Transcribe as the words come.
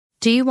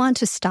Do you want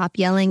to stop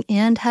yelling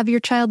and have your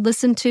child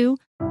listen to?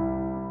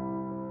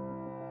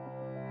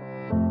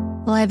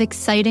 Well, I have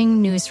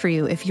exciting news for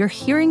you. If you're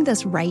hearing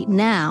this right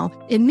now,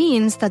 it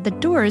means that the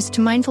doors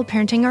to mindful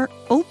parenting are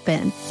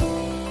open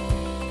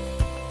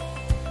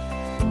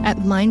at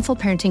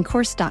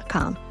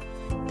mindfulparentingcourse.com.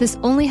 This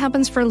only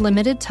happens for a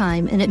limited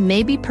time, and it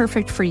may be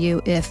perfect for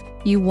you if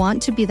you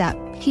want to be that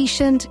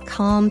patient,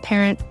 calm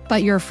parent,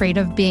 but you're afraid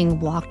of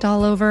being walked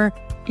all over,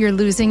 you're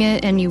losing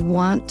it, and you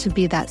want to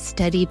be that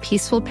steady,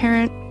 peaceful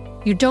parent.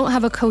 You don't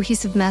have a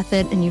cohesive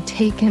method, and you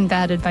take in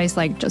bad advice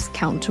like just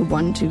count to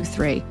 1, 2,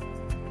 3.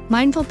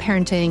 Mindful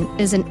parenting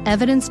is an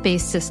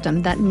evidence-based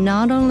system that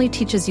not only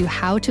teaches you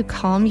how to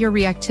calm your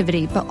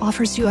reactivity, but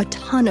offers you a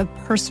ton of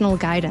personal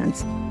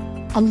guidance.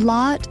 A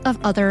lot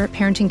of other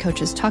parenting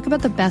coaches talk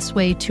about the best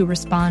way to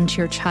respond to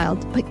your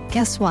child, but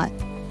guess what?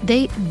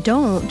 They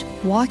don't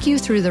walk you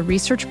through the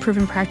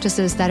research-proven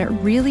practices that it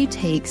really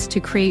takes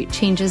to create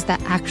changes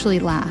that actually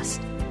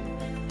last.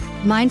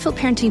 Mindful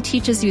parenting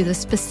teaches you the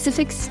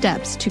specific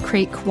steps to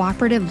create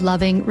cooperative,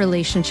 loving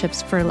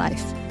relationships for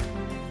life.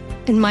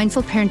 In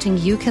mindful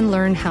parenting, you can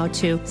learn how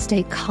to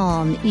stay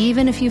calm,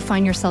 even if you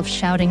find yourself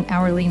shouting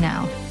hourly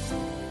now.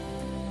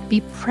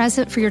 Be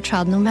present for your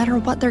child no matter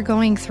what they're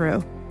going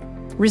through.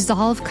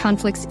 Resolve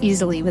conflicts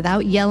easily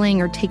without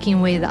yelling or taking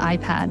away the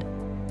iPad.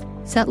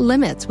 Set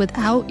limits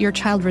without your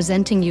child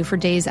resenting you for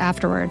days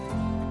afterward.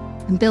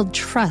 And build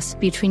trust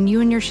between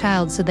you and your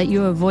child so that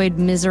you avoid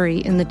misery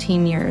in the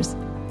teen years.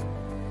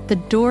 The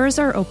doors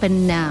are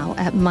open now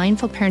at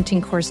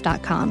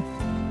mindfulparentingcourse.com.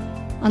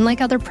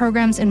 Unlike other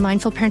programs in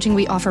Mindful Parenting,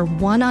 we offer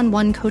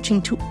one-on-one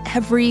coaching to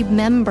every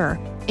member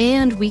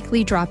and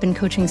weekly drop-in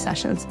coaching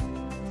sessions.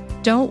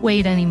 Don't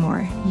wait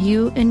anymore.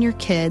 You and your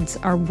kids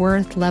are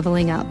worth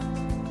leveling up.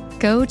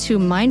 Go to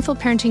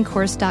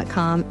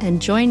mindfulparentingcourse.com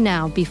and join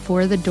now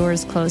before the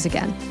doors close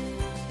again.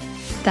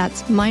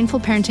 That's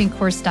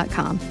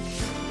mindfulparentingcourse.com.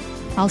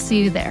 I'll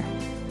see you there.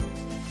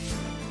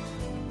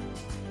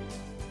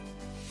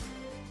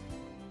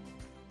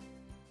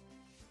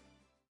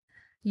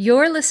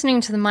 You're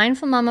listening to the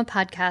Mindful Mama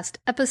Podcast,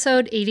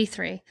 episode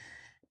 83.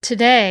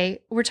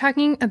 Today, we're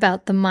talking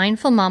about the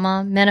Mindful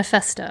Mama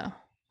Manifesto.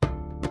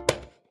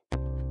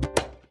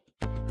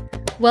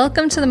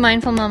 Welcome to the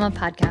Mindful Mama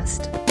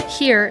Podcast.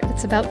 Here,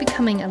 it's about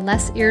becoming a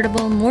less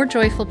irritable, more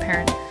joyful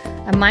parent.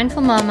 At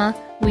Mindful Mama,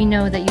 we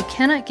know that you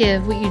cannot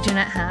give what you do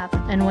not have,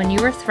 and when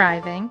you are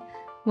thriving,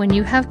 when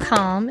you have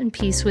calm and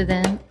peace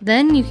within,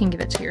 then you can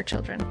give it to your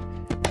children.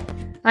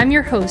 I'm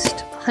your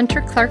host,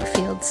 Hunter Clark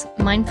Fields,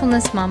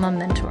 Mindfulness Mama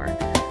Mentor.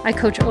 I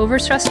coach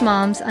overstressed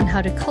moms on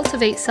how to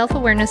cultivate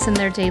self-awareness in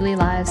their daily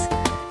lives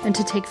and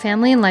to take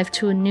family and life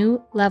to a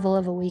new level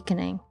of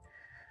awakening.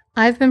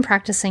 I've been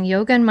practicing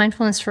yoga and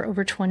mindfulness for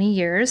over 20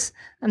 years.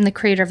 I'm the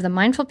creator of the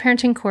Mindful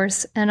Parenting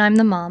course, and I'm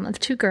the mom of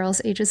 2 girls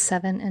ages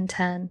 7 and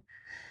 10.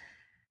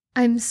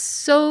 I'm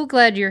so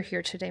glad you're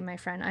here today, my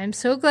friend. I'm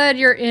so glad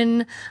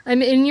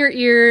I'm in your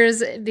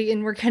ears,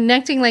 and we're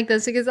connecting like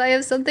this because I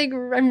have something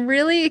I'm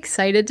really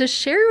excited to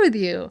share with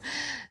you.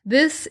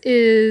 This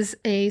is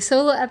a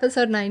solo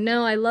episode, and I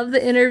know I love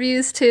the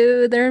interviews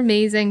too. They're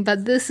amazing,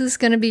 but this is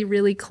going to be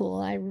really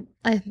cool.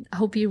 I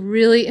hope you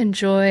really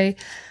enjoy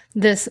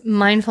this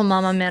Mindful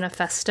Mama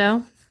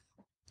Manifesto.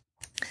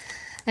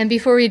 And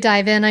before we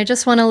dive in, I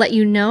just want to let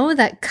you know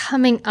that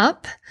coming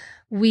up,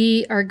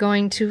 we are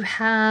going to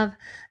have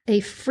a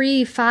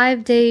free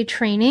 5-day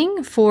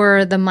training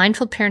for the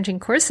Mindful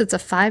Parenting course. It's a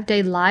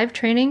 5-day live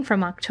training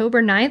from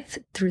October 9th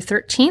through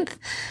 13th.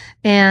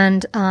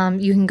 And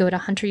you can go to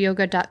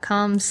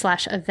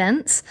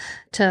hunteryoga.com/events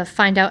to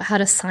find out how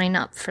to sign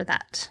up for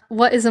that.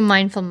 What is a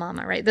mindful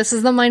mama, right? This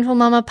is the Mindful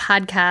Mama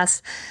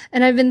podcast.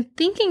 And I've been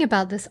thinking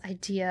about this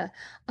idea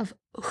of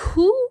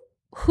who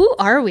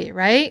are we,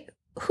 right?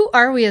 Who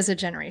are we as a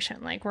generation?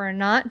 Like, we're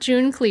not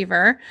June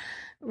Cleaver.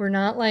 We're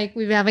not like,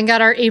 we haven't got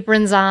our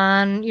aprons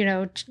on,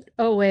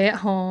 away at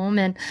home,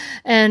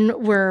 and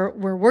we're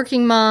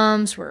working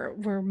moms.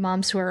 We're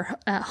moms who are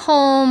at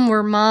home.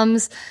 We're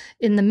moms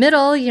in the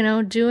middle,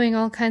 doing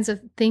all kinds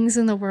of things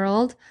in the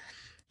world.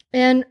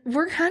 And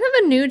we're kind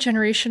of a new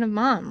generation of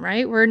mom,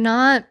 right? We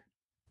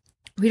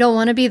don't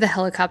want to be the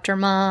helicopter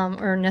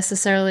mom or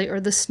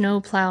the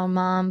snowplow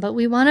mom, but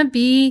we want to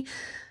be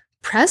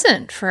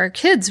present for our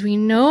kids. We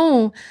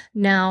know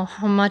now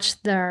how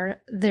much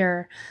their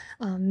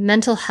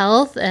mental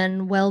health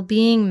and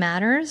well-being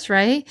matters,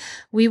 right?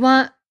 We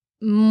want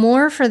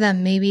more for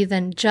them maybe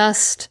than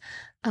just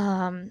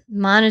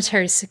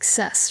monetary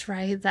success,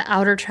 right? The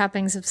outer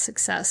trappings of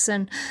success.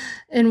 And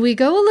we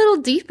go a little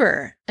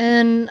deeper.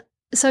 And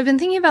so I've been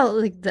thinking about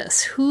like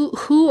this,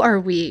 who are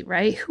we,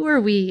 right? Who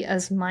are we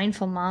as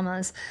mindful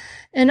mamas?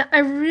 And I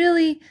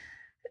really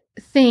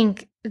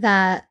think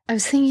that I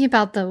was thinking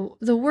about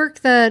the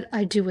work that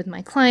I do with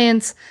my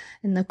clients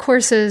and the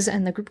courses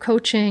and the group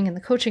coaching and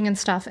the coaching and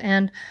stuff.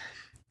 And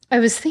I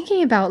was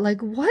thinking about like,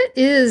 what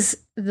is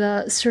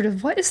the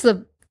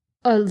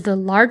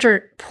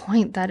larger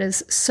point that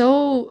is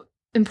so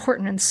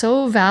important and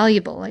so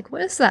valuable? Like,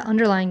 what is that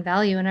underlying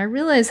value? And I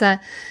realized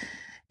that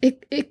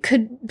it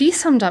could be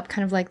summed up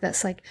kind of like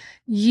this, like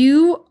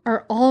you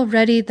are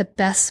already the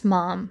best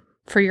mom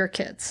for your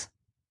kids.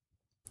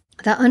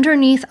 That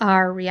underneath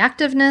our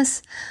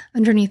reactiveness,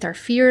 underneath our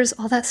fears,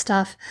 all that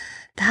stuff,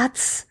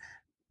 that's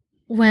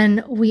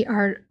when we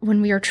are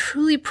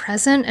truly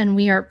present, and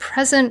we are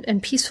present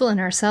and peaceful in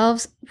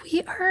ourselves,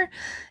 we are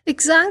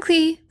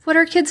exactly what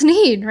our kids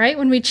need, right?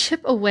 When we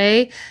chip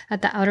away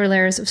at the outer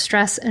layers of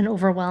stress and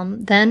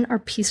overwhelm, then our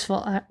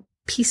peaceful,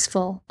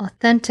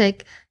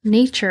 authentic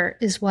nature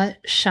is what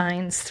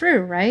shines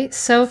through, right?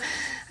 So I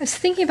was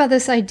thinking about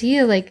this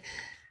idea, like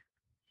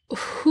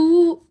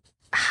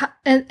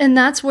and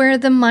that's where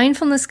the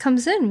mindfulness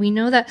comes in. We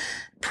know that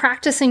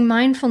practicing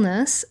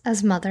mindfulness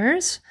as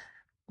mothers,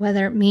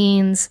 whether it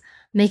means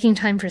making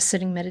time for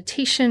sitting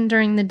meditation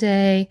during the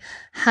day,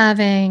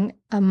 having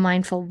a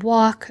mindful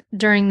walk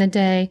during the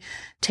day,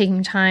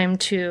 taking time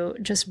to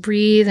just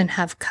breathe and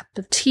have a cup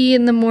of tea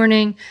in the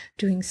morning,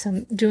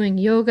 doing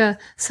yoga,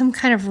 some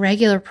kind of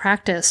regular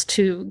practice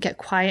to get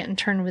quiet and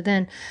turn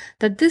within,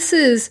 that this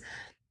is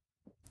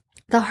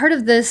the heart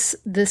of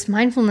this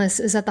mindfulness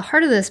is at the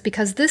heart of this,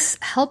 because this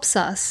helps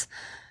us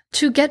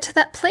to get to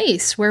that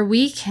place where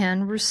we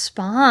can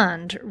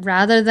respond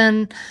rather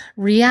than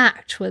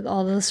react with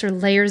all those sort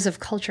of layers of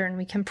culture. And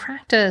we can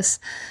practice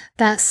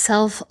that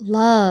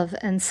self-love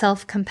and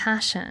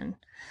self-compassion,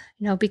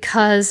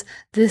 because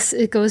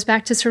it goes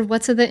back to sort of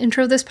what's at the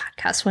intro of this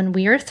podcast. When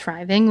we are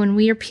thriving, when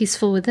we are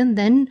peaceful within,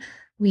 then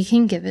we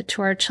can give it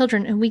to our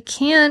children. And we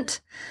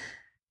can't,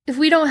 if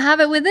we don't have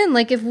it within,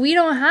 like if we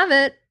don't have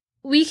it,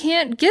 we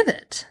can't give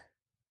it.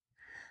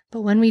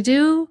 But when we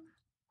do,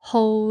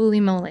 holy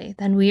moly,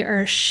 then we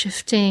are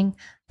shifting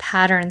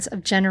patterns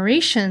of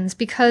generations,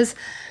 because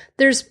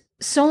there's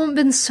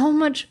been so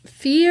much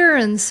fear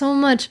and so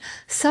much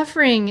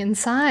suffering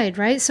inside,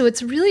 right? So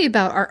it's really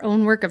about our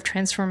own work of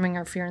transforming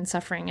our fear and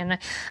suffering. And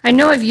I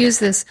know I've used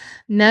this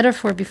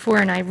metaphor before,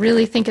 and I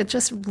really think it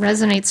just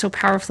resonates so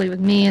powerfully with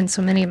me and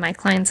so many of my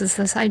clients, is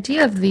this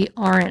idea of the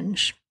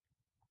orange.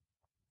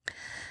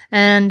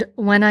 And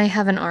when I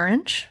have an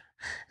orange,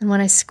 and when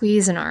I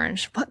squeeze an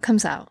orange, what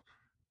comes out?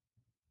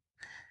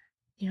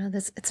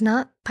 It's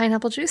not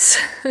pineapple juice.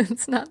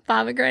 It's not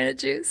pomegranate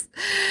juice.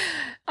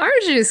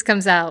 Orange juice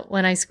comes out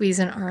when I squeeze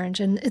an orange.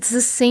 And it's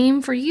the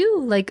same for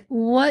you. Like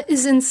what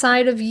is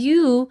inside of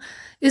you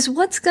is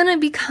what's going to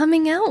be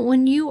coming out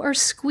when you are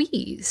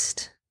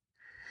squeezed.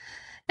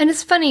 And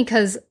it's funny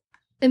because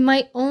in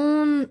my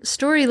own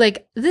story,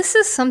 like this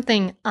is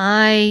something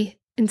I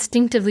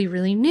instinctively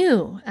really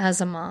knew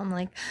as a mom.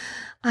 Like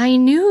I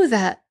knew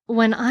that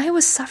when I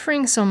was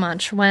suffering so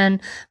much, when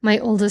my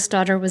oldest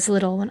daughter was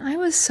little, when I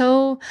was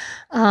so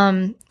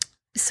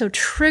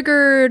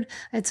triggered,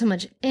 I had so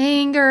much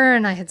anger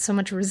and I had so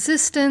much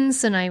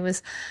resistance and I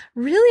was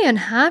really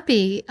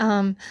unhappy,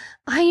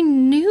 I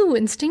knew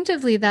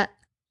instinctively that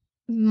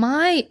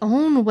my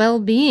own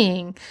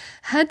well-being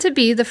had to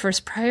be the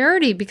first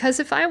priority, because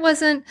if I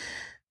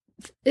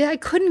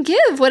couldn't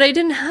give what I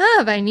didn't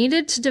have. I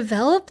needed to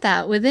develop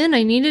that within.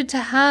 I needed to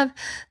have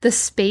the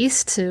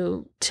space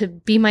to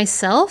be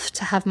myself,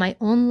 to have my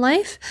own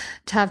life,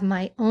 to have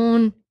my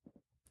own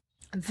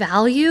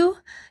value,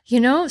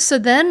 so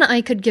then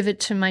I could give it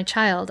to my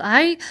child.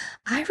 I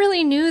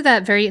really knew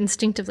that very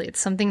instinctively. It's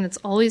something that's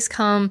always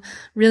come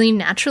really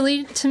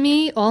naturally to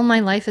me all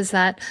my life, is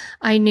that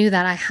I knew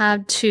that I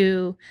had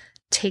to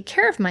take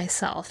care of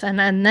myself.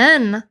 And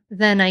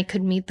then I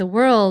could meet the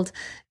world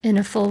in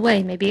a full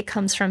way. Maybe it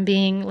comes from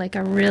being like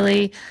a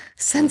really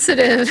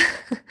sensitive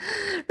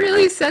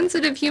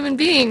human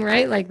being,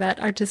 right? Like that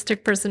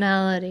artistic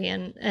personality,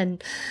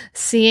 and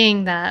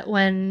seeing that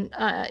when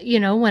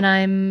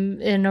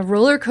I'm in a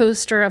roller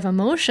coaster of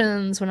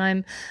emotions, when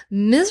I'm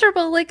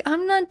miserable, like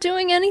I'm not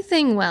doing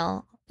anything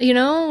well.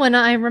 When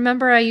I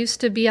remember I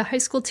used to be a high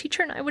school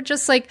teacher, and I would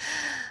just like,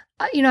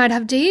 I'd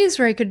have days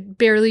where I could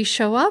barely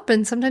show up,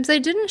 and sometimes I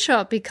didn't show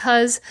up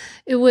because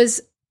it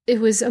was,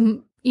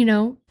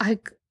 I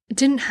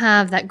didn't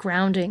have that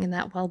grounding and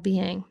that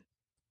well-being.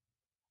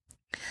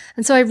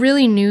 And so I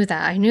really knew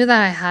that. I knew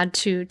that I had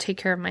to take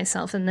care of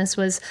myself, and this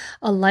was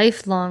a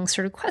lifelong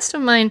sort of quest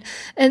of mine.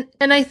 And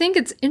I think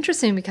it's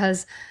interesting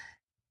because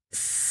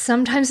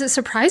sometimes it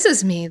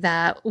surprises me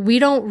that we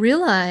don't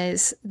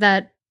realize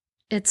that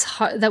it's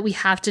hard, that we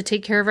have to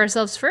take care of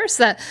ourselves first,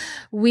 that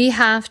we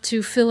have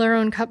to fill our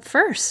own cup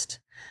first,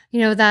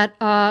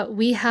 that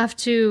we have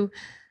to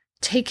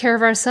take care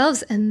of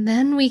ourselves, and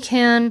then we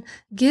can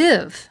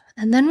give.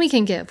 And then we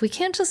can give. We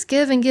can't just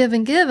give and give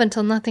and give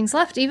until nothing's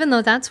left, even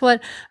though that's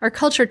what our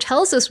culture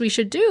tells us we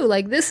should do.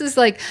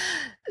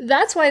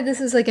 That's why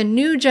this is like a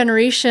new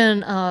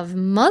generation of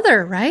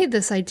mother, right?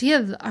 This idea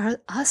of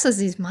us as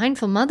these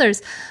mindful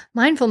mothers,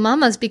 mindful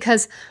mamas,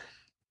 because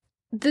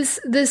this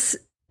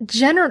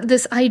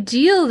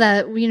ideal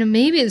that,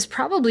 maybe is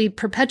probably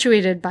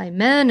perpetuated by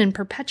men and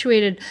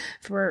perpetuated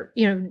for,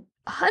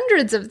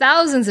 hundreds of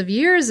thousands of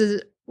years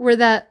was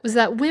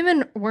that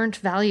women weren't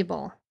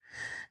valuable,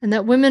 and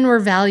that women were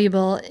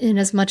valuable in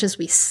as much as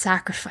we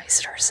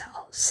sacrificed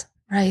ourselves,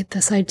 right?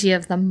 This idea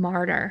of the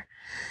martyr.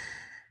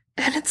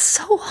 And it's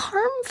so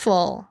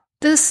harmful.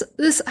 This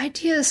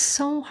idea is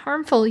so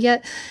harmful,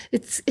 yet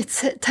it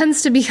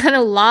tends to be kind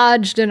of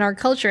lodged in our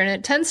culture, and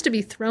it tends to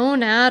be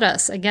thrown at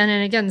us again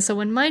and again. So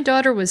when my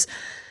daughter was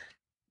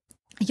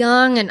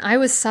young and I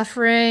was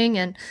suffering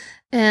and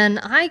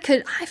I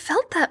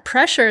felt that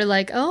pressure,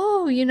 like,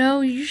 oh,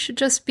 you should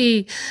just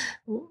be,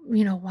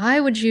 why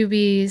would you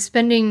be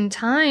spending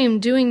time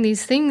doing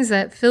these things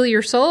that fill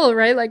your soul,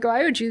 right? Like,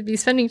 why would you be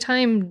spending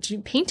time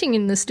painting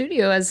in the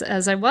studio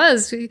as I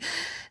was?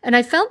 And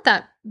I felt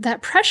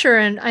that pressure.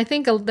 And I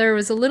think there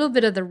was a little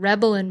bit of the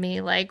rebel in me,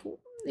 like,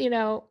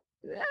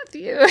 F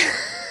you.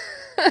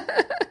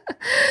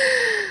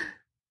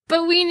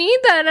 But we need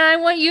that, and I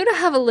want you to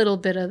have a little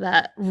bit of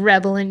that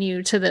rebel in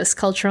you to this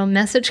cultural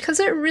message,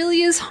 because it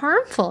really is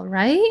harmful,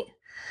 right?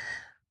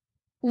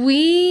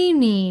 We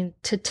need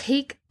to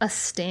take a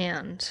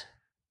stand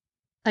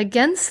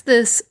against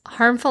this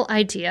harmful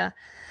idea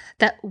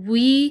that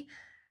we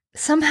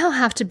somehow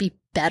have to be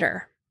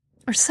better,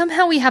 or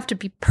somehow we have to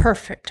be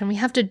perfect, and we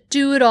have to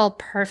do it all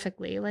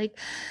perfectly. Like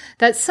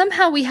that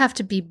somehow we have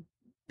to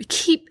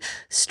keep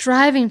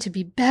striving to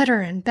be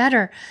better and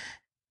better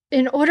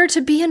in order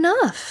to be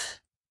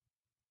enough.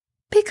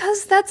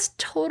 Because that's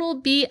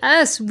total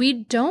BS. We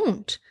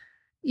don't.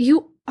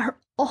 You are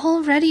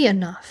already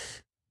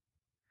enough.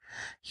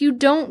 You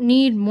don't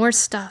need more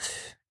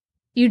stuff.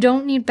 You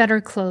don't need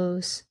better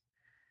clothes.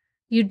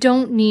 You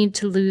don't need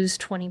to lose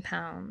 20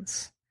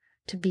 pounds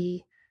to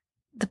be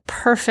the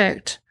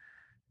perfect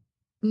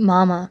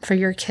mama for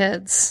your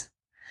kids,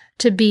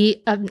 to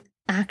be an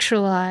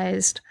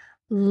actualized,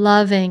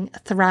 loving,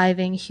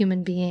 thriving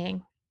human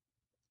being.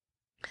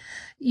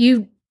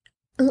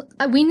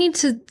 We need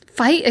to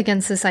fight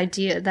against this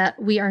idea that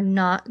we are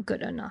not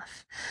good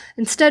enough.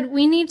 Instead,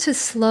 we need to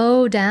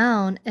slow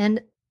down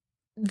and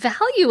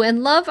value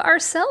and love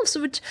ourselves,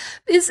 which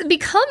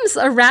becomes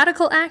a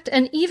radical act.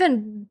 And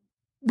even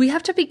we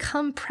have to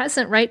become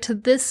present, right, to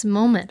this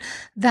moment.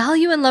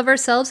 Value and love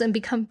ourselves and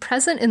become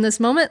present in this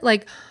moment.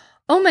 Like,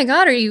 oh my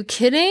God, are you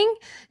kidding?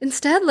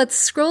 Instead, let's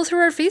scroll through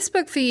our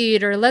Facebook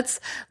feed, or let's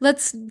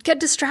get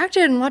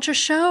distracted and watch a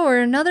show or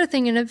another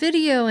thing in a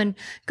video, and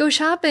go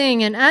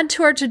shopping and add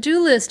to our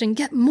to-do list and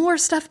get more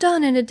stuff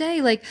done in a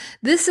day. Like,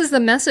 this is the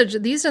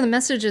message. These are the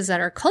messages that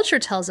our culture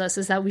tells us,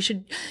 is that we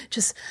should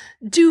just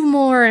do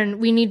more, and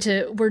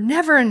we're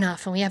never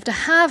enough, and we have to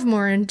have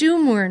more and do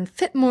more and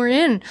fit more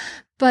in.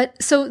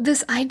 But so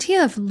this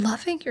idea of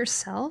loving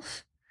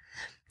yourself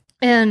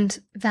and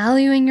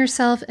valuing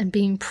yourself and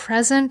being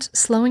present,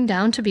 slowing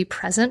down to be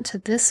present to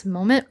this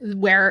moment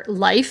where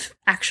life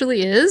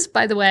actually is,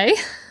 by the way,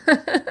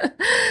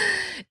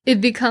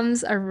 it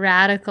becomes a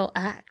radical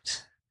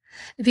act.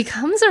 It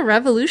becomes a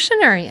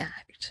revolutionary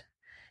act.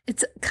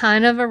 It's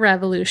kind of a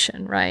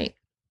revolution, right?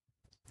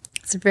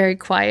 It's a very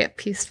quiet,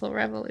 peaceful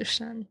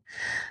revolution.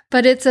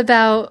 But it's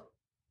about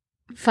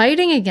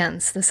fighting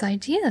against this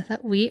idea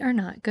that we are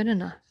not good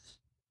enough.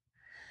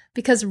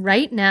 Because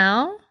right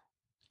now,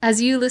 as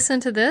you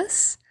listen to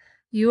this,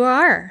 you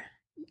are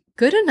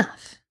good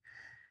enough.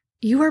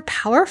 You are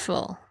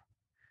powerful.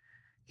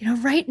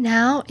 Right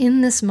now,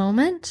 in this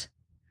moment,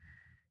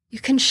 you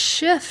can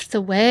shift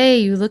the way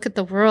you look at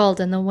the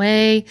world and the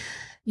way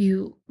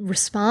you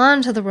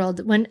respond to the world.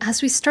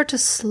 As we start to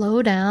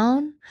slow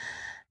down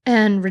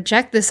and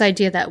reject this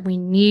idea that we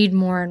need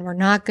more and we're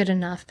not good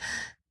enough,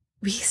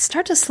 we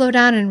start to slow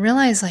down and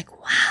realize, like,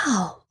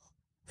 wow,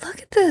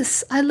 look at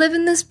this. I live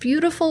in this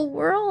beautiful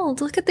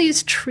world. Look at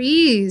these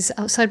trees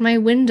outside my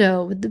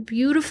window with the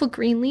beautiful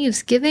green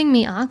leaves giving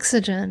me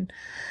oxygen.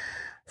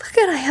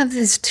 I have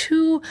these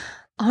 2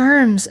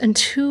 arms and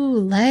 2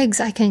 legs.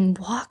 I can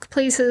walk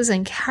places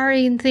and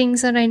carry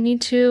things that I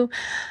need to.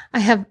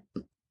 I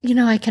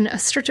can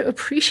start to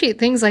appreciate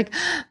things like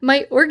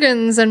my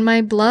organs and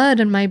my blood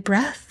and my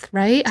breath,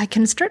 right? I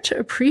can start to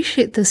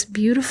appreciate this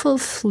beautiful,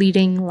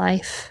 fleeting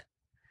life.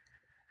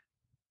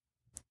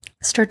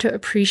 Start to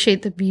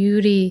appreciate the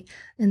beauty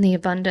and the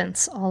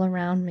abundance all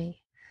around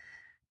me.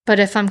 But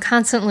if I'm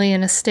constantly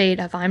in a state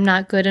of I'm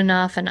not good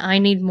enough and I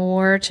need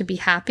more to be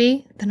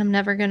happy, then I'm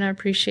never going to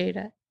appreciate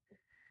it.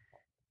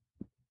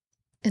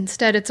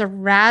 Instead, it's a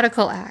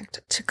radical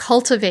act to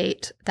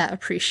cultivate that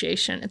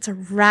appreciation. It's a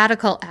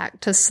radical act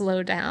to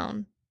slow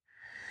down.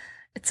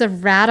 It's a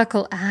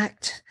radical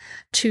act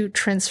to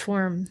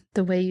transform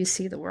the way you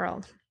see the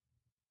world.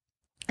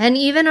 And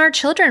even our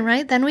children,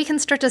 right? Then we can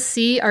start to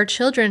see our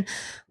children.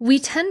 We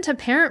tend to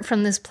parent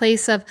from this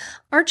place of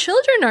our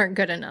children aren't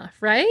good enough,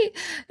 right?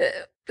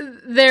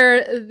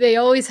 We're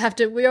always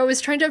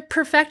trying to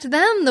perfect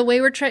them the way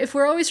if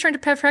we're always trying to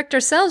perfect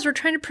ourselves, we're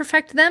trying to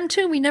perfect them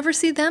too. We never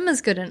see them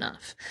as good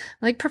enough.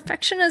 Like,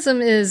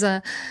 perfectionism is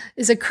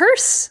a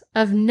curse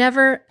of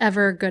never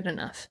ever good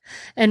enough.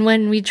 And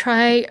when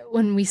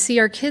we see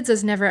our kids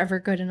as never ever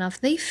good enough,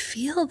 they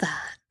feel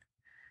that.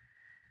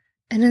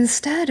 And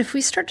instead, if we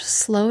start to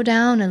slow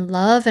down and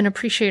love and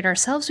appreciate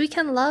ourselves, we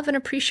can love and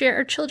appreciate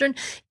our children,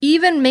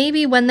 even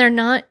maybe when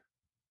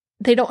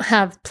they don't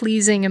have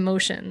pleasing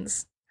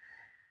emotions.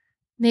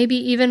 Maybe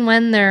even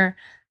when they're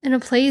in a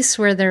place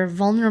where they're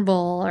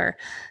vulnerable or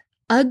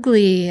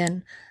ugly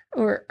and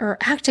or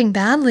acting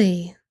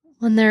badly,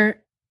 when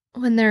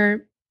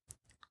they're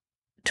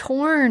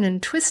torn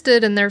and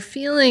twisted and they're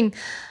feeling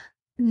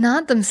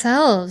not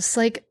themselves,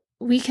 like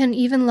we can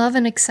even love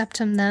and accept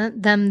them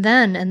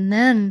then, and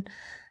then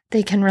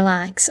they can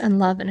relax and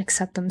love and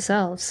accept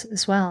themselves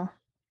as well.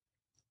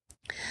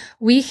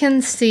 We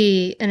can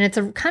see, and it's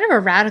a kind of a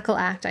radical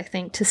act, I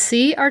think, to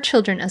see our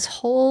children as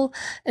whole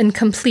and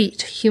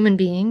complete human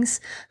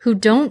beings who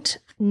don't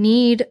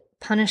need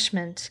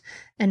punishment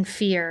and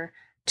fear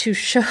to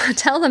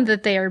tell them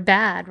that they are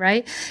bad,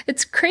 right?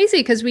 It's crazy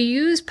because we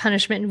use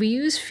punishment and we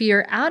use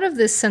fear out of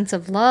this sense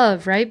of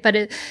love, right?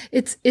 But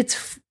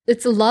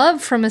it's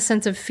love from a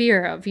sense of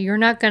fear of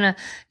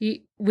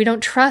we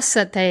don't trust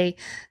that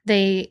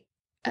they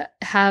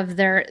have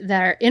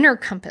their inner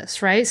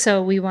compass, right?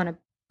 So we want to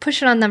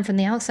push it on them from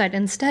the outside.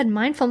 Instead,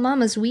 mindful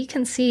mamas, we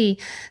can see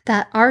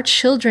that our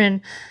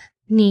children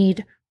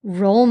need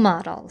role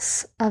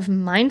models of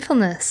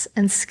mindfulness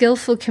and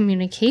skillful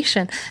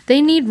communication.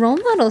 They need role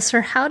models for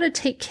how to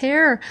take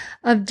care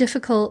of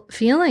difficult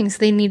feelings.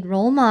 They need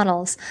role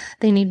models.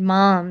 They need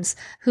moms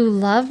who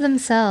love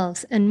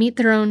themselves and meet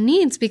their own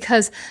needs,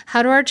 because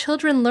how do our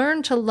children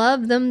learn to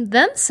love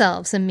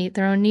themselves and meet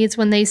their own needs?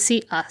 When they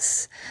see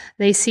us.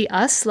 They see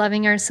us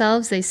loving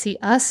ourselves. They see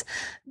us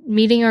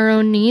meeting our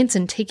own needs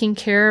and taking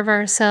care of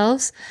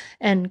ourselves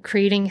and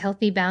creating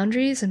healthy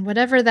boundaries, and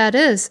whatever that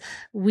is,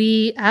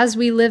 as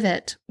we live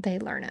it, they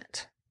learn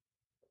it.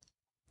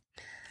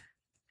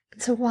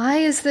 So why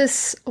is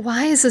this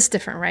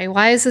different, right?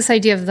 Why is this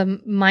idea of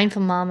the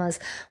mindful mamas?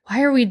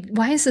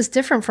 Why is this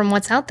different from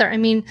what's out there? I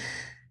mean,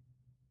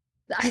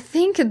 I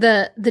think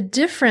the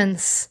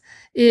difference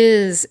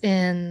is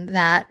in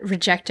that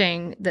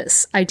rejecting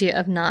this idea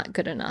of not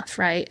good enough,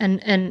 right?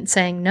 And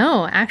saying,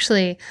 no,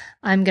 actually,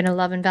 I'm going to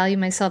love and value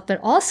myself, but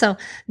also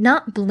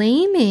not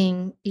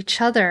blaming each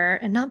other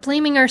and not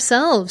blaming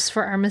ourselves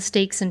for our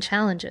mistakes and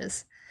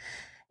challenges.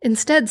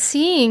 Instead,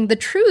 seeing the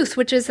truth,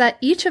 which is that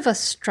each of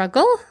us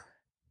struggle,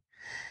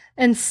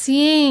 and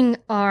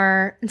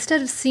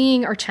instead of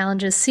seeing our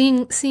challenges,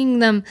 seeing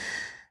them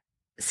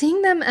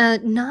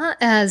not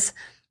as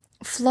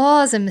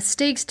flaws and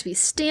mistakes to be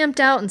stamped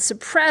out and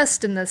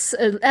suppressed and this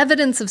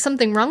evidence of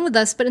something wrong with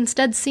us, but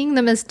instead seeing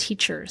them as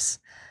teachers.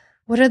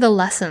 What are the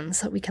lessons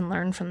that we can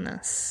learn from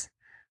this?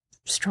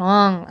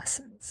 Strong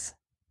lessons.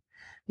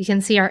 We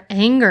can see our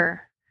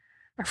anger,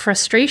 our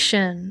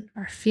frustration,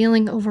 our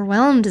feeling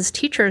overwhelmed as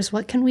teachers.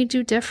 What can we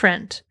do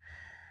different?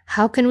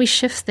 How can we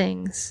shift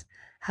things?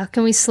 How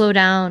can we slow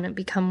down and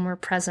become more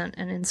present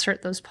and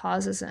insert those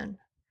pauses in?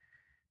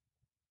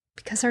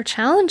 Because our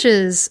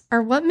challenges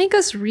are what make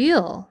us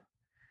real.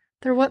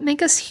 They're what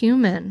make us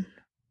human.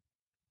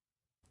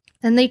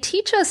 And they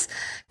teach us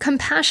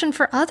compassion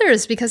for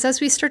others, because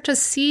as we start to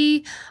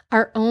see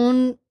our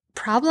own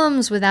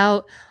problems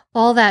without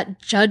all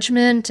that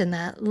judgment and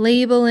that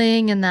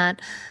labeling and that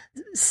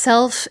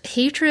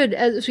self-hatred,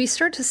 as we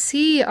start to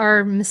see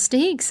our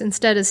mistakes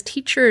instead as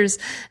teachers,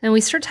 and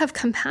we start to have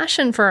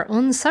compassion for our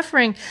own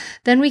suffering,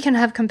 then we can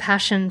have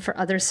compassion for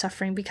others'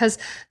 suffering. Because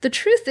the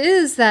truth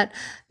is that,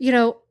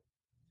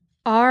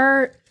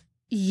 our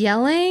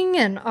yelling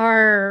and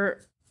our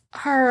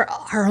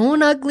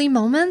own ugly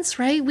moments,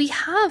 right? We're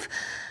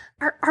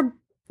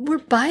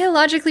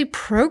biologically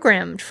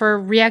programmed for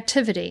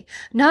reactivity.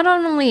 Not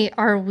only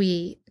are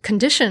we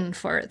conditioned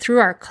for it through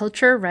our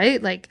culture,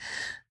 right? Like,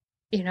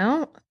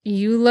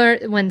 you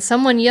learn when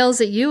someone yells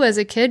at you as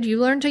a kid, you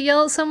learn to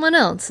yell at someone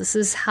else. This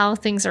is how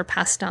things are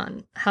passed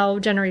on, how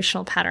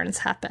generational patterns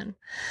happen.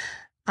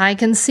 I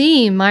can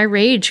see my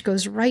rage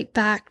goes right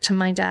back to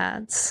my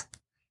dad's.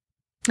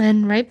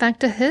 And right back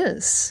to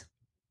his.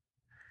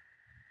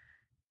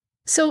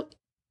 So,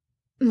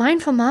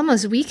 mindful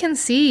mamas, we can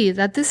see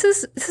that this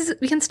is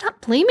we can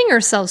stop blaming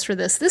ourselves for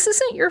this. This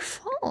isn't your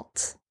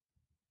fault.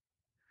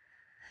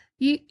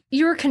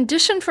 You're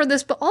conditioned for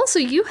this, but also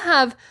you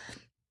have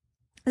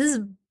this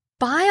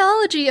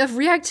biology of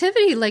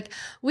reactivity. Like,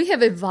 we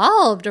have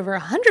evolved over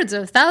hundreds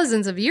of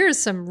thousands of years,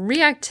 some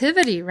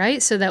reactivity,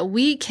 right? So that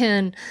we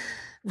can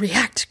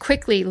react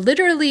quickly.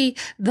 Literally,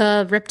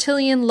 the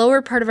reptilian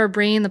lower part of our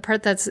brain, the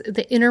part that's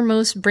the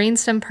innermost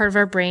brainstem part of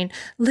our brain,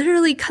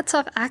 literally cuts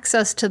off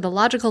access to the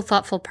logical,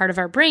 thoughtful part of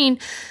our brain,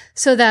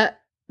 so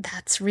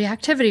that's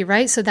reactivity,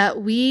 right? So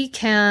that we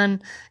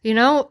can,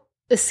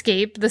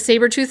 escape the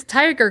saber-toothed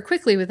tiger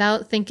quickly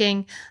without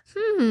thinking,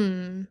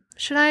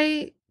 should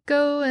I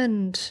go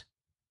and,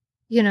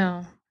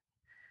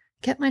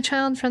 get my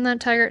child from that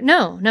tiger?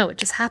 No, it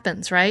just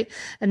happens, right?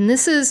 And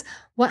this is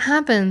what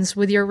happens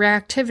with your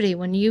reactivity.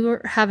 When you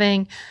are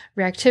having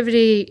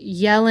reactivity,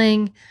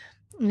 yelling,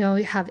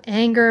 you have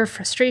anger,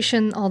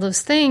 frustration, all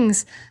those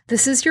things.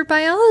 This is your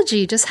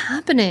biology just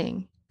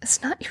happening.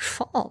 It's not your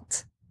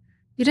fault.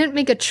 You didn't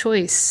make a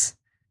choice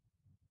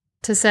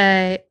to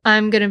say,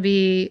 I'm going to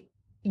be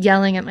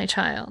yelling at my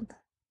child.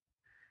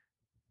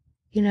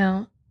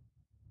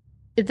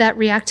 that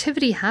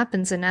reactivity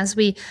happens. And as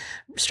we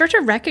start to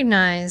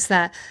recognize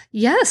that,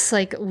 yes,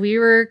 like we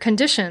were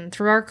conditioned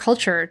through our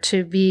culture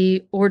to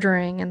be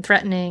ordering and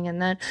threatening,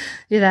 and that,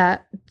 we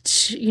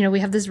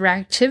have this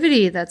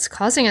reactivity that's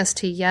causing us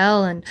to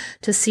yell and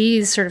to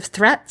see sort of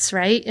threats,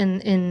 right,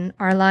 in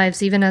our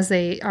lives, even as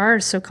they are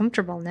so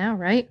comfortable now,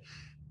 right?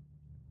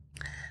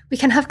 We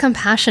can have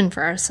compassion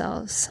for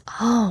ourselves.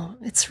 Oh,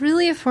 it's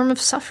really a form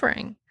of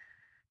suffering.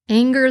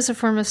 Anger is a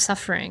form of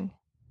suffering.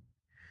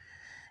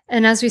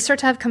 And as we start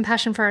to have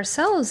compassion for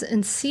ourselves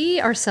and see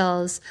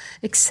ourselves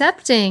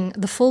accepting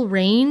the full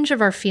range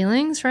of our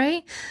feelings,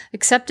 right?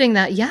 Accepting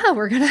that, yeah,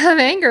 we're going to have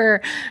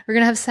anger, we're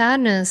going to have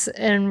sadness,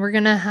 and we're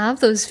going to have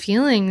those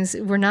feelings.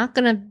 We're not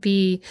going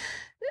to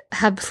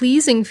have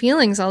pleasing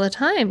feelings all the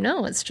time.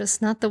 No, it's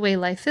just not the way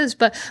life is.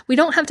 But we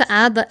don't have to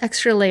add the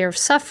extra layer of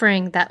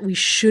suffering that we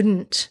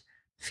shouldn't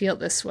feel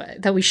this way,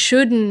 that we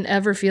shouldn't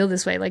ever feel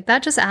this way. Like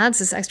that just adds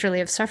this extra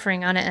layer of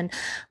suffering on it. And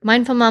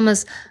mindful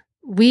mamas,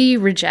 we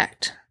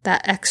reject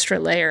that extra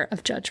layer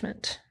of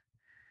judgment.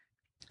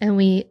 And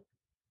we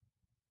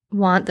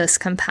want this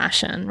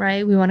compassion,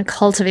 right? We want to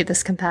cultivate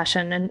this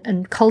compassion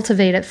and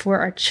cultivate it for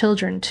our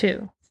children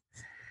too.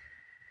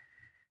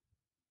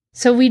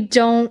 So we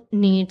don't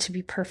need to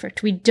be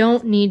perfect. We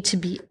don't need to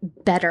be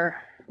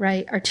better,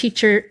 right?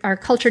 Our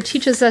culture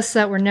teaches us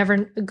that we're never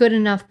good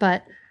enough,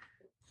 but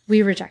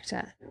we reject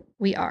that.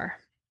 We are.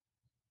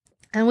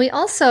 And we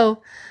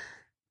also,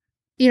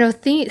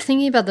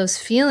 thinking about those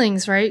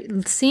feelings, right?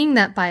 Seeing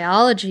that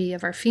biology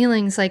of our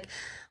feelings, like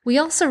we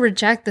also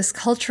reject this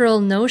cultural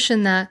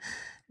notion that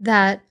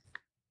bad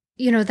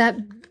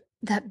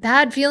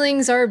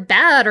feelings are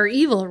bad or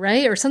evil,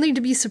 right? Or something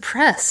to be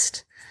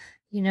suppressed.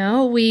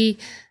 We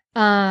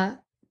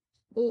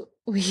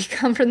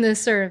come from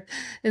this sort of,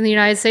 in the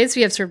United States,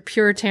 we have sort of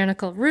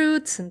puritanical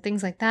roots and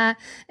things like that.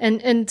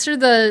 And sort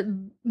of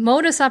the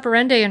modus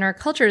operandi in our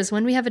culture is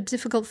when we have a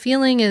difficult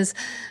feeling is,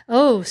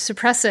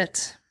 suppress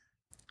it,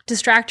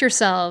 distract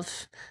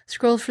yourself,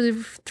 scroll through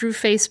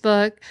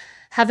Facebook,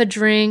 have a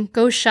drink,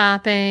 go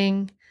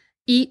shopping,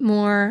 eat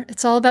more.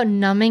 It's all about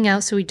numbing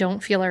out so we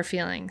don't feel our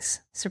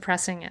feelings,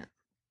 suppressing it.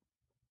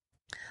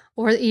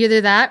 Or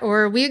either that,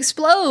 or we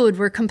explode.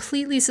 We're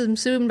completely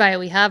subsumed by it.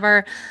 We have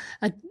a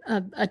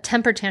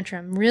temper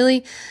tantrum,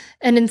 really.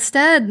 And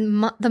instead,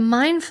 the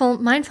mindful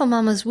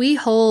mamas, we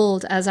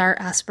hold as our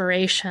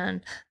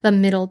aspiration the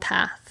middle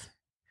path.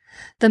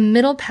 The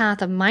middle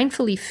path of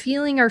mindfully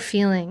feeling our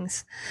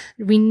feelings.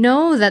 We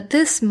know that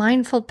this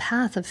mindful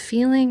path of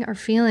feeling our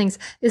feelings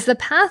is the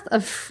path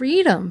of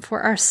freedom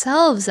for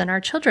ourselves and our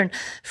children.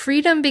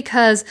 Freedom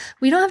because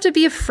we don't have to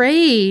be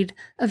afraid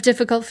of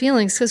difficult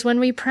feelings, because when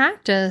we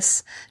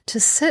practice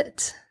to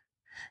sit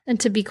and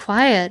to be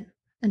quiet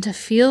and to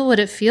feel what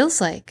it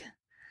feels like,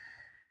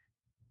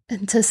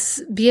 and to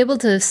be able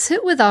to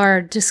sit with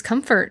our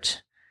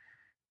discomfort,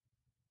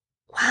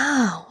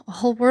 wow, a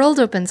whole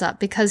world opens up.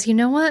 Because you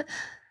know what?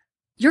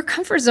 Your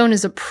comfort zone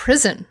is a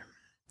prison.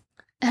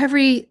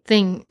 Every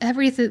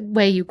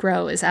way you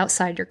grow is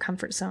outside your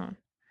comfort zone.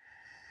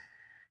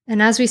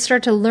 And as we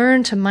start to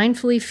learn to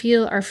mindfully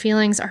feel our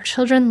feelings, our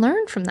children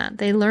learn from that.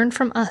 They learn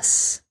from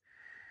us.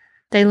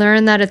 They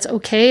learn that it's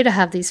okay to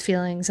have these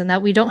feelings and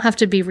that we don't have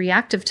to be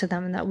reactive to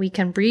them, and that we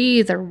can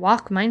breathe or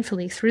walk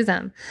mindfully through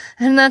them.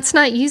 And that's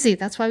not easy.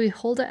 That's why we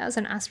hold it as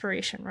an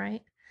aspiration,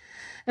 right?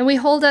 And we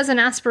hold as an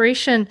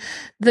aspiration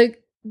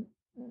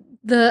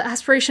the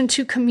aspiration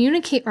to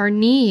communicate our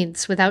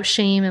needs without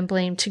shame and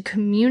blame, to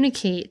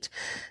communicate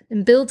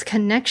and build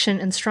connection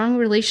and strong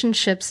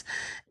relationships,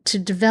 to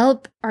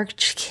develop our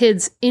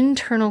kids'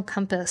 internal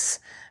compass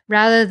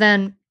rather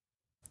than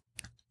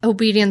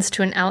obedience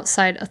to an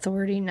outside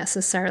authority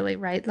necessarily,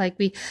 right? Like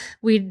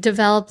we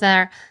develop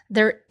their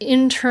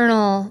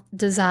internal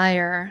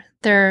desire,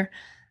 their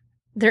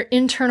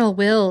internal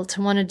will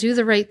to want to do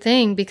the right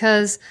thing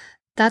because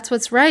that's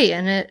what's right.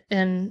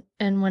 And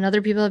when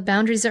other people have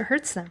boundaries, it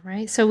hurts them,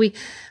 right? So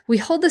we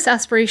hold this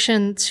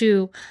aspiration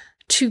to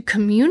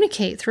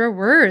communicate through our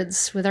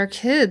words with our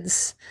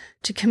kids,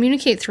 to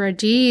communicate through our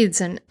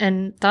deeds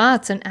and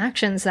thoughts and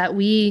actions, that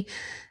we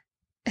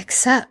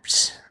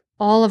accept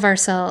all of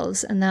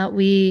ourselves, and that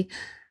we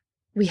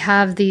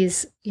have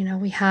these,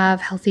 we have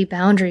healthy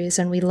boundaries,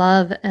 and we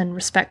love and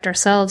respect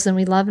ourselves, and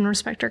we love and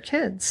respect our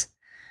kids,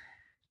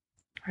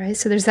 right?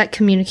 So there's that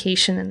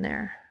communication in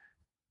there.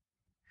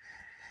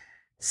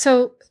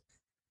 So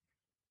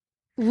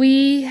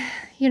we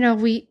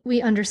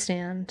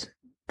understand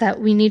that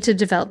we need to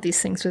develop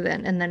these things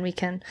within, and then we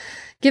can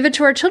give it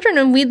to our children,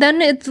 and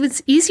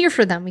it's easier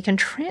for them. We can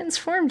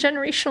transform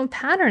generational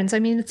patterns. I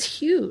mean, it's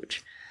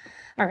huge.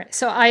 All right.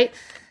 So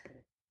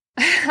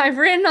I've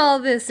written all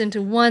this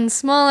into one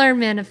smaller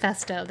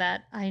manifesto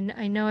that I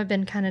know I've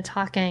been kind of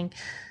talking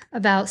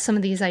about some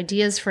of these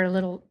ideas for a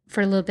little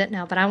bit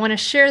now, but I want to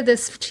share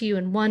this to you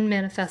in one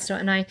manifesto,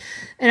 and I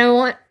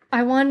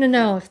want to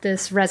know if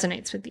this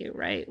resonates with you,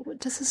 right?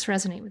 Does this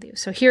resonate with you?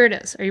 So here it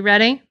is. Are you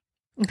ready?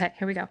 Okay,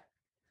 here we go.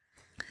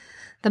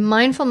 The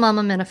Mindful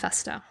Mama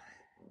Manifesto.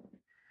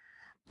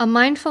 A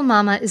mindful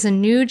mama is a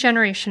new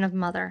generation of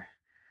mother,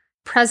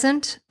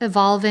 present,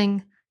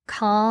 evolving,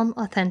 calm,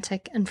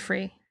 authentic, and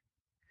free.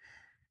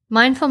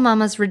 Mindful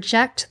mamas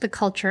reject the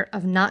culture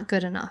of not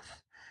good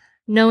enough,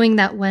 knowing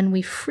that when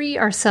we free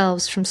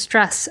ourselves from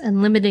stress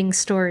and limiting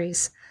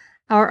stories,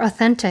 our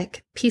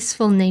authentic,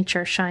 peaceful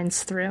nature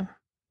shines through.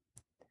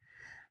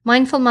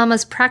 Mindful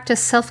mamas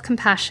practice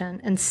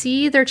self-compassion and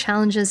see their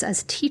challenges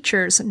as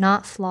teachers,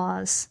 not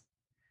flaws.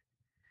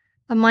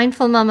 A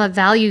mindful mama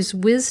values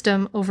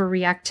wisdom over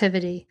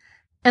reactivity,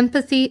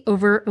 empathy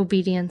over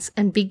obedience,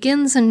 and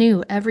begins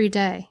anew every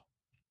day.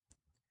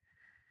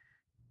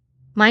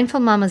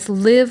 Mindful mamas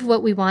live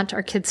what we want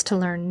our kids to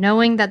learn,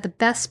 knowing that the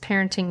best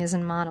parenting is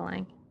in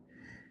modeling.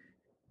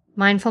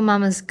 Mindful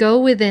mamas go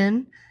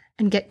within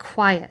and get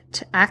quiet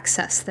to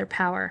access their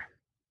power.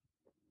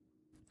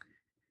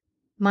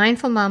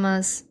 Mindful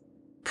mamas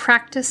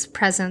practice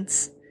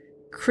presence,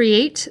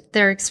 create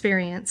their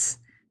experience,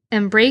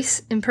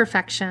 embrace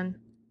imperfection,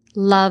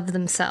 love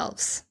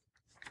themselves.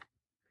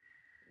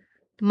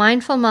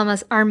 Mindful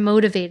mamas are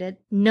motivated,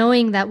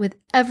 knowing that with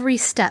every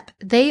step,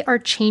 they are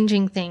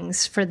changing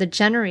things for the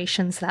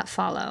generations that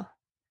follow.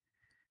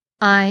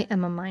 I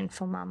am a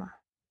mindful mama.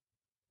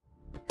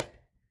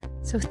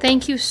 So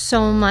thank you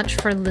so much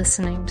for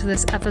listening to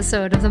this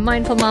episode of the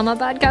Mindful Mama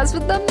podcast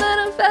with the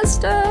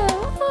Manifesto.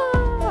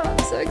 Oh, I'm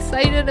so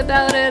excited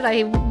about it.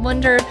 I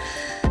wonder,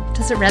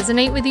 does it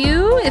resonate with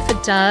you? If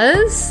it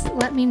does,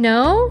 let me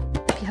know.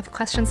 If you have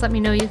questions, let me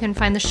know. You can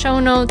find the show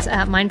notes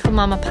at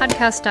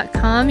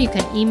mindfulmamapodcast.com. You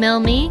can email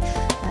me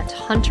at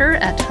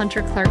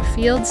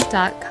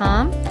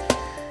hunter@hunterclarkfields.com.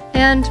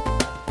 And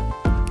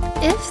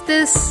if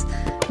this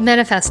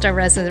manifesto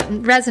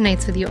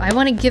resonates with you, I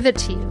want to give it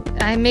to you.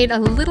 I made a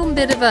little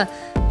bit of a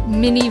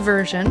mini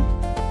version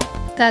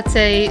that's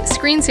a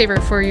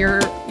screensaver for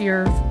your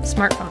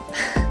smartphone.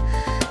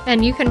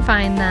 And you can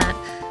find that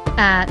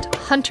at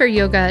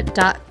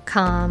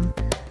hunteryoga.com/phone.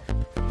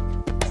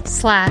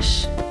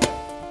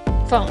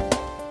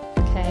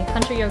 Okay,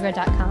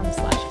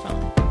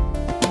 hunteryoga.com/phone.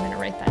 I'm going to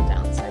write that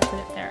down, so I put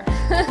it there.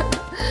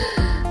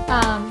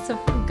 So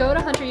go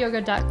to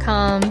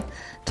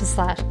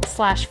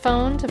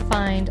hunteryoga.com/phone to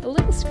find a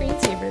little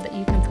screensaver that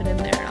you can put in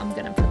there. I'm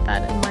going to put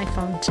that in my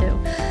phone too,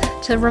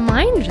 to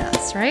remind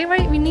us, right?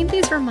 We need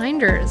these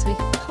reminders. We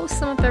post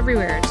them up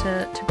everywhere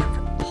to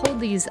hold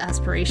these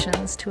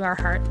aspirations to our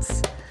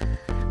hearts.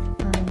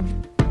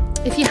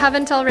 If you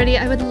haven't already,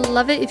 I would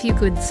love it if you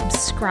could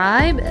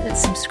subscribe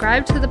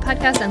to the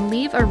podcast and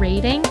leave a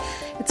rating.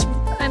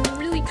 I'm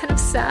really kind of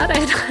sad I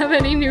don't have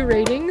any new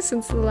ratings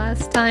since the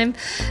last time.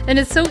 And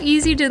it's so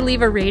easy to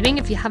leave a rating.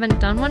 If you haven't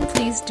done one,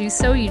 please do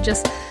so.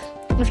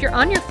 If you're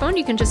on your phone,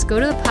 you can just go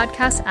to the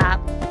podcast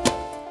app,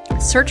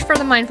 search for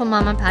the Mindful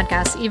Mama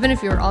podcast. Even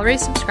if you're already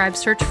subscribed,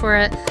 search for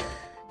it.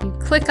 You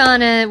click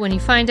on it when you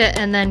find it,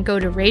 and then go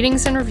to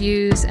ratings and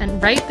reviews,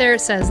 and right there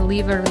it says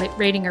leave a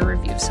rating or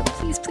review. So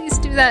please do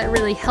that. It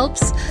really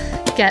helps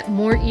get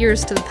more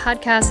ears to the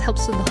podcast,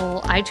 helps with the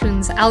whole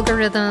iTunes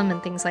algorithm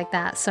and things like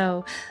that.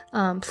 So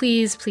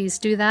please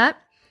do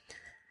that.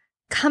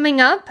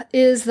 Coming up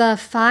is the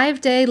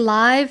 5-day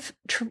live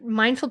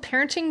mindful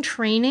parenting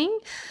training.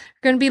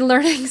 We're going to be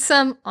learning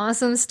some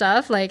awesome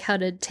stuff like how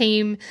to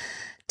tame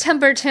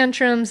temper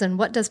tantrums and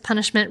what does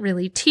punishment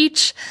really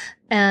teach,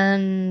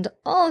 and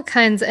all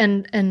kinds of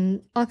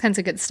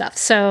good stuff.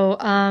 So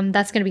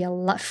that's going to be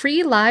a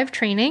free live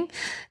training.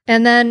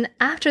 And then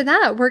after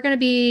that, we're going to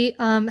be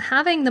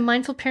having the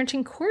Mindful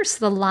Parenting course,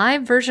 the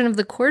live version of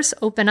the course,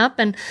 open up.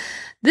 And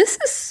this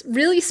is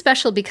really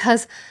special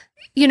because,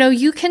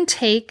 you can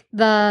take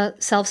the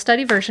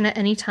self-study version at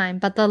any time,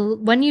 but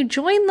when you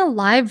join the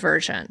live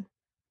version,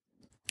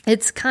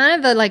 it's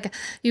kind of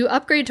you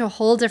upgrade to a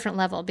whole different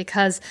level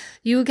because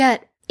you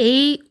get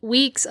 8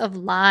 weeks of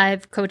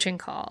live coaching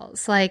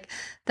calls. I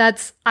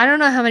don't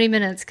know how many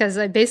minutes, because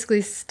I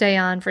basically stay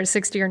on for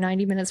 60 or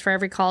 90 minutes for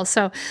every call.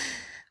 So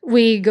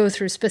we go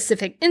through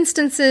specific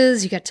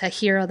instances. You get to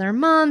hear other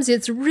moms.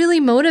 It's really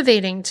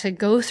motivating to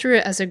go through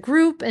it as a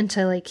group, and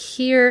to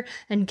hear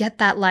and get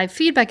that live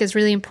feedback is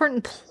really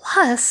important.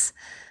 Plus,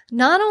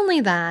 not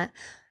only that,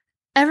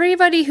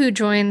 everybody who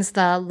joins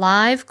the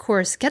live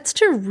course gets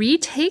to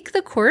retake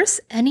the course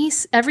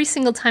every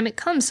single time it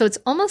comes. So it's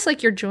almost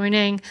like you're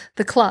joining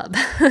the club.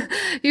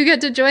 You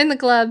get to join the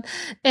club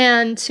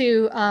and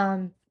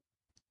to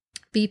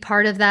be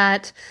part of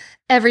that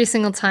every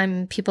single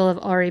time. People have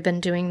already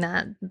been doing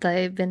that.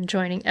 They've been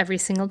joining every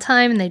single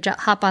time, and they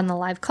hop on the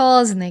live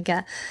calls, and they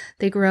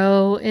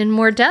grow in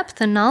more depth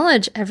and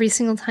knowledge every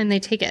single time they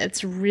take it.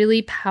 It's a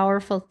really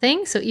powerful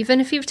thing. So even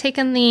if you've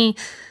taken the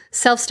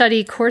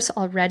self-study course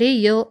already,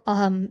 you'll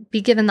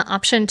be given the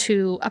option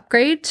to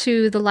upgrade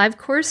to the live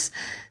course.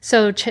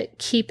 So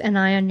keep an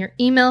eye on your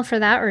email for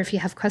that. Or if you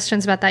have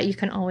questions about that, you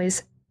can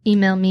always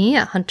email me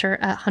at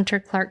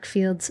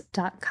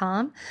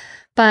hunter@hunterclarkfields.com.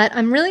 But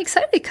I'm really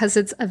excited because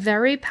it's a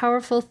very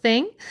powerful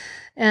thing.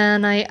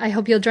 And I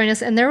hope you'll join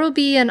us. And there will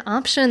be an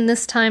option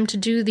this time to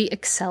do the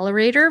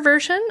accelerator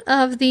version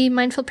of the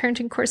Mindful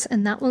Parenting course.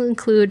 And that will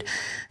include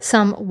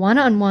some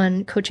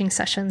one-on-one coaching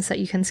sessions that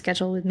you can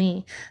schedule with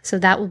me. So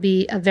that will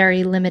be a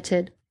very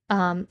limited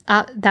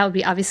That would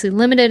be obviously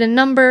limited in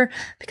number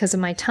because of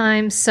my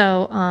time.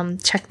 So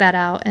check that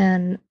out.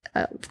 And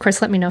of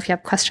course, let me know if you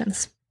have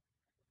questions.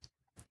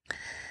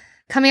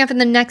 Coming up in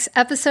the next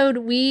episode,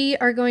 we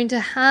are going to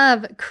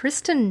have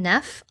Kristen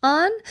Neff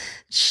on.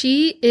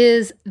 She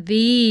is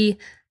the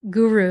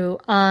guru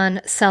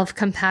on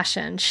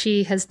self-compassion.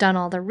 She has done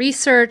all the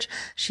research.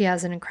 She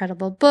has an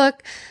incredible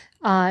book.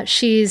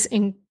 She's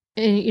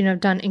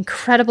done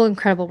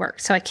incredible work.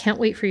 So I can't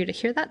wait for you to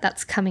hear that.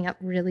 That's coming up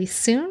really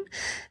soon.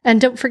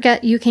 And don't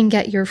forget, you can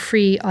get your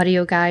free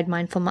audio guide at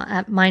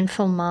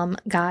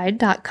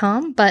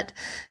mindfulmomguide.com, but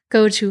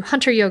go to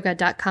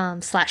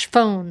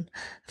hunteryoga.com/phone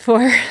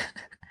for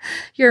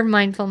your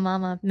Mindful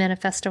Mama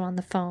Manifesto on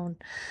the phone.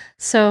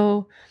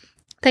 So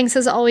thanks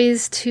as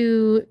always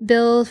to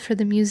Bill for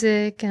the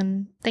music,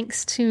 and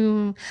thanks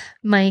to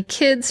my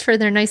kids for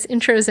their nice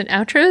intros and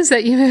outros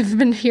that you have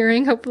been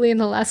hearing, hopefully in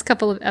the last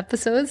couple of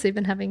episodes. They've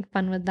been having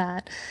fun with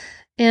that.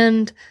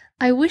 And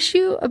I wish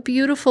you a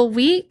beautiful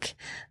week.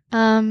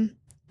 I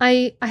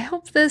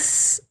hope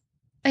this,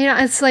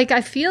 it's like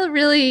I feel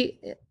really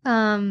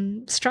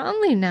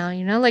strongly now,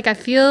 like I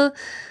feel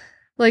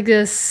like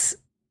this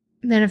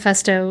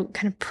manifesto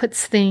kind of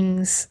puts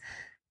things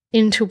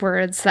into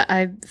words that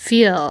I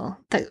feel,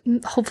 that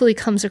hopefully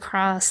comes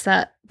across,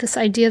 that this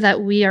idea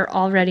that we are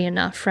already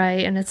enough,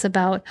 right? And it's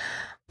about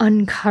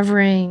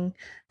uncovering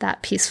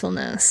that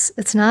peacefulness.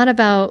 It's not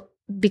about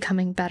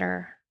becoming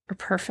better or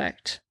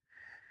perfect.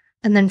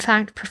 And in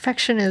fact,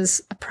 perfection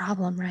is a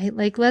problem, right?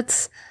 Like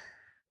let's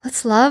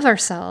love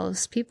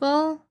ourselves,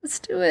 people. Let's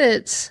do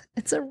it.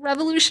 It's a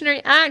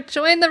revolutionary act.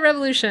 Join the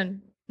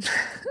revolution.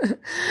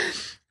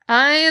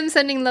 I am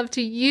sending love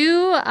to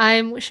you.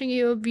 I'm wishing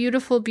you a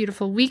beautiful,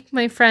 beautiful week,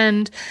 my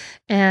friend,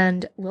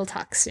 and we'll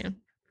talk soon.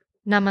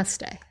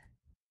 Namaste.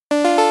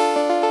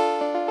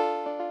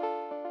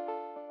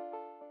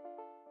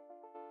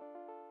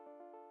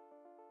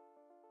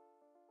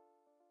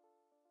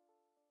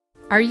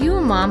 Are you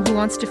a mom who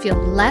wants to feel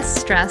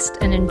less stressed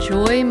and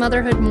enjoy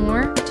motherhood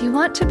more? Do you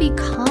want to be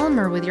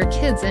calmer with your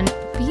kids and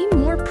be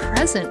more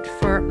present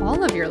for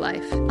all of your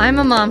life? I'm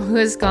a mom who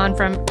has gone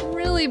from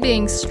really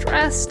being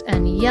stressed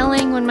and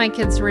yelling when my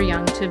kids were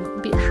young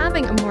to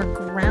having a more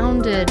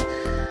grounded,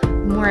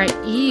 more at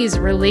ease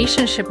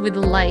relationship with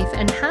life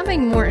and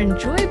having more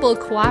enjoyable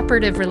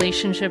cooperative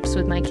relationships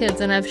with my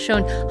kids. And I've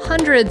shown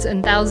hundreds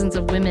and thousands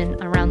of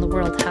women around the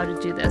world how to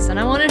do this. And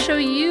I want to show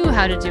you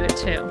how to do it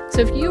too.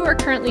 So if you are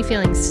currently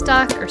feeling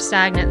stuck or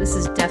stagnant, this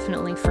is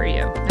definitely for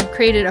you. I've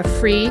created a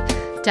free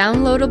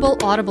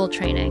downloadable Audible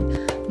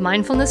training,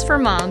 Mindfulness for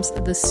Moms,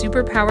 the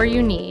superpower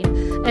you need.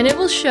 And it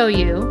will show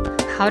you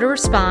how to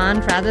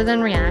respond rather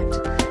than react,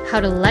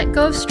 how to let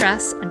go of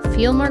stress and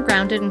feel more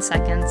grounded in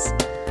seconds,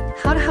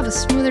 how to have a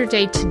smoother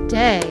day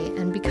today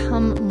and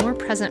become more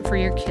present for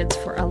your kids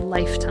for a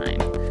lifetime.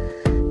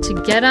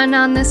 To get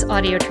on this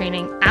audio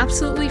training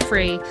absolutely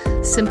free,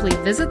 simply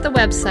visit the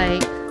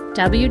website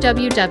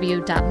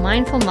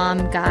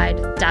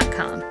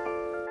www.mindfulmomguide.com.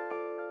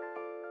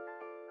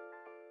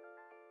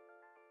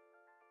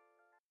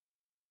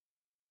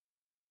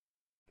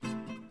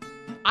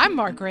 I'm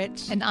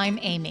Margaret. And I'm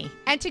Amy.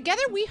 And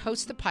together we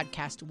host the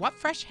podcast, What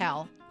Fresh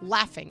Hell?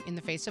 Laughing in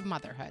the Face of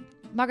Motherhood.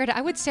 Margaret,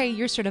 I would say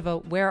you're sort of a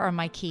where are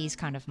my keys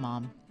kind of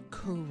mom.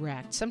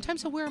 Correct.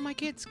 Sometimes a where are my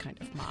kids kind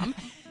of mom.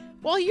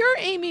 Well, you're,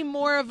 Amy,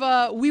 more of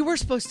a we were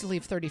supposed to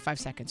leave 35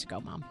 seconds ago,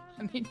 mom.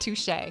 I mean,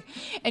 touche.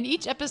 In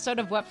each episode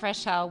of What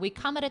Fresh Hell, we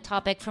come at a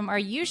topic from our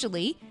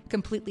usually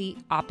completely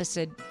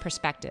opposite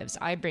perspectives.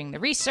 I bring the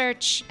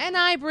research. And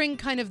I bring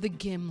kind of the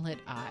gimlet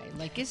eye.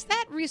 Like, is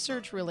that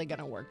research really going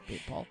to work,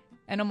 people?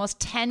 And almost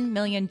 10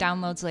 million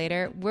downloads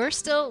later, we're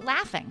still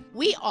laughing.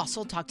 We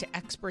also talk to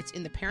experts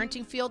in the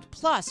parenting field,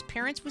 plus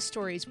parents with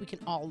stories we can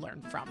all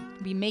learn from.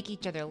 We make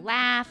each other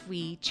laugh,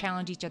 we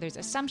challenge each other's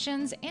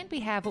assumptions, and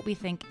we have what we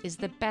think is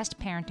the best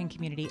parenting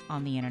community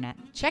on the internet.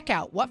 Check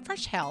out What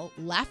Fresh Hell?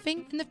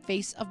 Laughing in the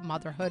Face of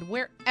Motherhood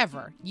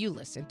wherever you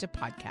listen to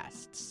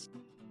podcasts.